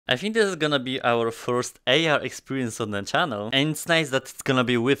I think this is gonna be our first AR experience on the channel, and it's nice that it's gonna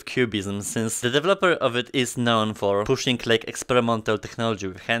be with Cubism, since the developer of it is known for pushing like experimental technology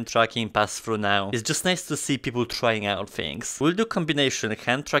with hand tracking, pass-through now. It's just nice to see people trying out things. We'll do combination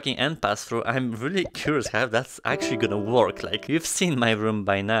hand tracking and pass-through. I'm really curious how that's actually gonna work. Like, you've seen my room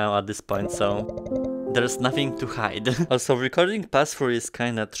by now at this point, so there's nothing to hide. Also, recording pass-through is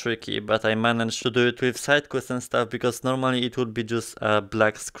kinda tricky, but I managed to do it with side quests and stuff, because normally it would be just a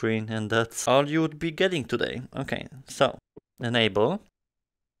black screen, and that's all you would be getting today. Okay, so enable,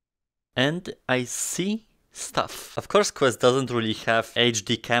 and I see stuff. Of course, Quest doesn't really have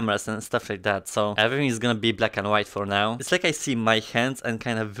HD cameras and stuff like that, so everything is gonna be black and white for now. It's like I see my hands and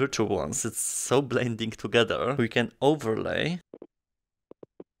kind of virtual ones. It's so blending together. We can overlay.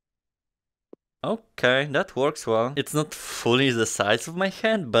 Okay, that works well. It's not fully the size of my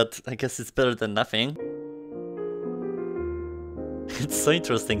hand, but I guess it's better than nothing. It's so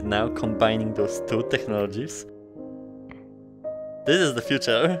interesting now, combining those two technologies. This is the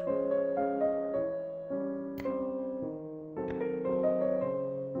future.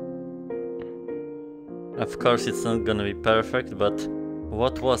 Of course, it's not gonna be perfect, but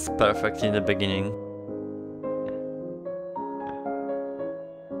what was perfect in the beginning?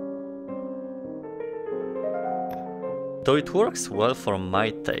 Though it works well for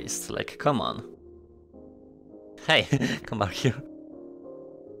my taste, like, come on. Hey, come out here.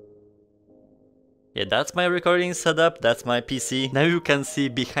 Yeah, that's my recording setup, that's my PC. Now you can see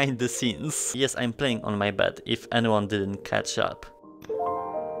behind the scenes. Yes, I'm playing on my bed, if anyone didn't catch up.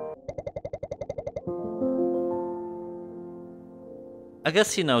 I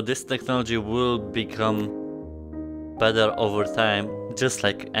guess, you know, this technology will become better over time, just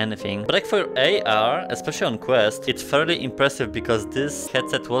like anything. But like for AR, especially on Quest, it's fairly impressive because this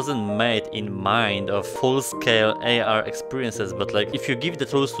headset wasn't made in mind of full-scale AR experiences, but like if you give the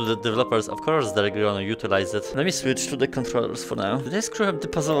tools to the developers, of course they're gonna utilize it. Let me switch to the controllers for now. Did I screw up the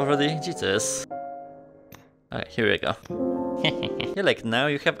puzzle already? Jesus. Okay, here we go. Yeah, like now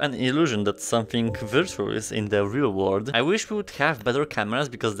you have an illusion that something virtual is in the real world. I wish we would have better cameras,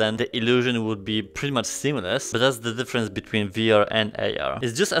 because then the illusion would be pretty much seamless, but that's the difference between VR and AR.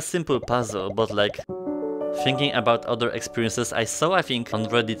 It's just a simple puzzle, but like, thinking about other experiences, I saw, I think, on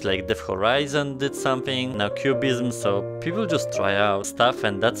Reddit, like Death Horizon did something, now Cubism, so people just try out stuff,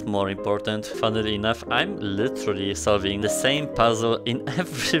 and that's more important. Funnily enough, I'm literally solving the same puzzle in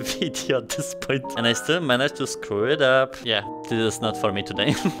every video at this point, and I still managed to screw it up. Yeah, this is not for me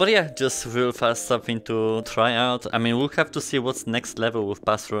today. But yeah, just real fast something to try out. I mean, we'll have to see what's next level with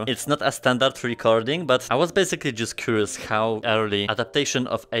pass-through. It's not a standard recording, but I was basically just curious how early adaptation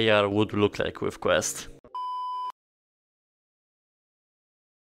of AR would look like with Quest.